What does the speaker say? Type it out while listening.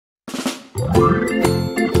The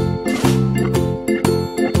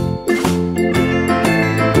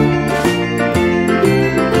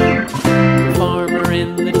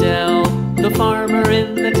farmer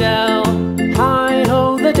in the dell.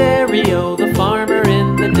 Hi-ho, the dairy-o, the farmer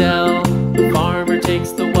in the dell. The farmer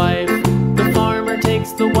takes the wife, the farmer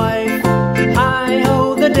takes the wife.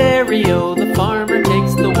 Hi-ho, the dairy-o, the farmer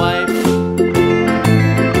takes the wife.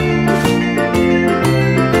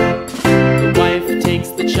 The wife takes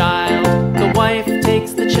the child, the wife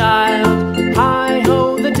takes the child.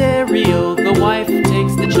 Hi-ho, the dairy-o, the wife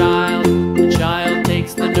takes the child. The child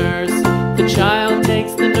takes the nurse, the child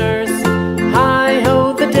takes the nurse.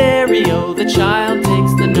 Hi-ho, the dairy-o, the child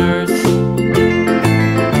takes the nurse.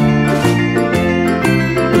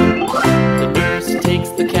 The nurse takes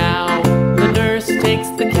the cow, the nurse takes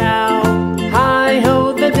the cow.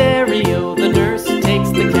 Hi-ho, the dairy-o, the nurse takes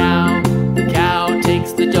the cow. The cow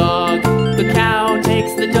takes the dog, the cow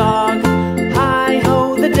takes the dog.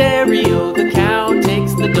 Hi-ho, the dairy-o, the cow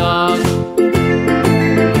takes the dog.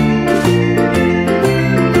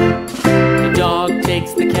 The dog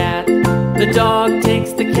takes the cat, the dog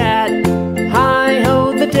takes the cat.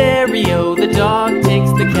 Hi-ho, the dairy-o, the dog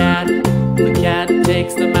takes the cat. The cat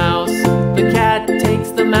takes the mouse, the cat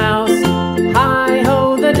takes the mouse.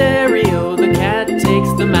 Hi-ho, the dairy-o, the cat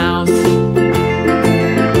takes the mouse.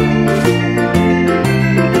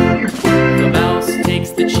 The mouse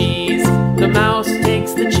takes the cheese, the mouse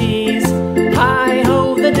takes the cheese.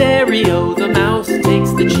 Hi-ho, the dairy-o, the mouse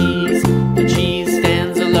takes the cheese. The cheese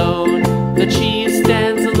stands alone, the cheese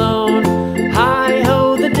stands alone.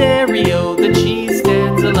 Hi-ho, the dairy-o, the cheese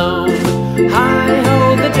stands alone.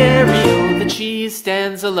 Hi-ho, the dairy-o, the cheese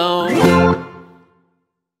stands alone.